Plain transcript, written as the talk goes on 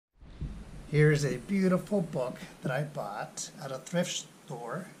Here's a beautiful book that I bought at a thrift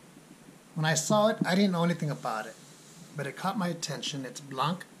store. When I saw it, I didn't know anything about it, but it caught my attention. It's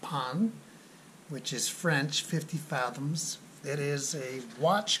Blancpain, which is French, 50 Fathoms. It is a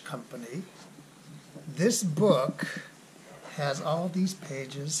watch company. This book has all these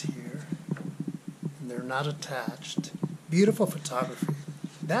pages here, and they're not attached. Beautiful photography.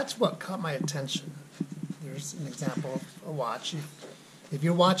 That's what caught my attention. There's an example of a watch. If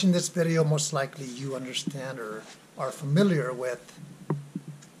you're watching this video, most likely you understand or are familiar with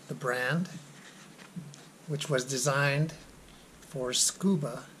the brand, which was designed for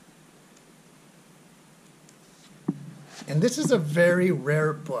scuba. And this is a very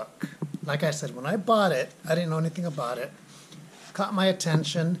rare book. Like I said, when I bought it, I didn't know anything about it. Caught my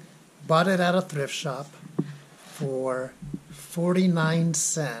attention, bought it at a thrift shop for 49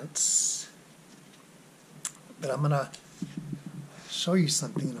 cents. But I'm going to show you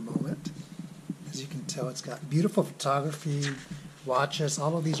something in a moment. As you can tell, it's got beautiful photography, watches.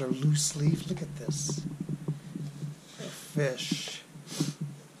 All of these are loose leaf. Look at this. A fish.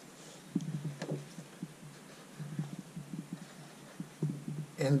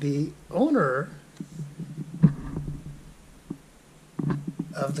 And the owner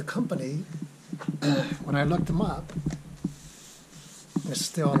of the company, when I looked him up, is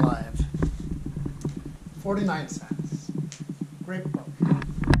still alive. 49 cents. Great book.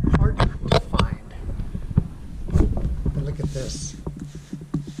 Hard to find. But look at this.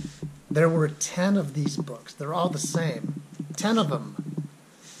 There were 10 of these books. They're all the same. 10 of them.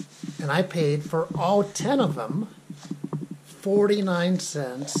 And I paid for all 10 of them 49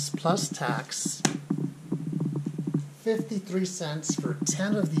 cents plus tax. 53 cents for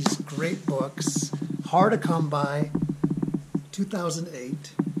 10 of these great books. Hard to come by.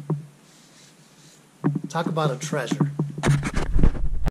 2008. Talk about a treasure.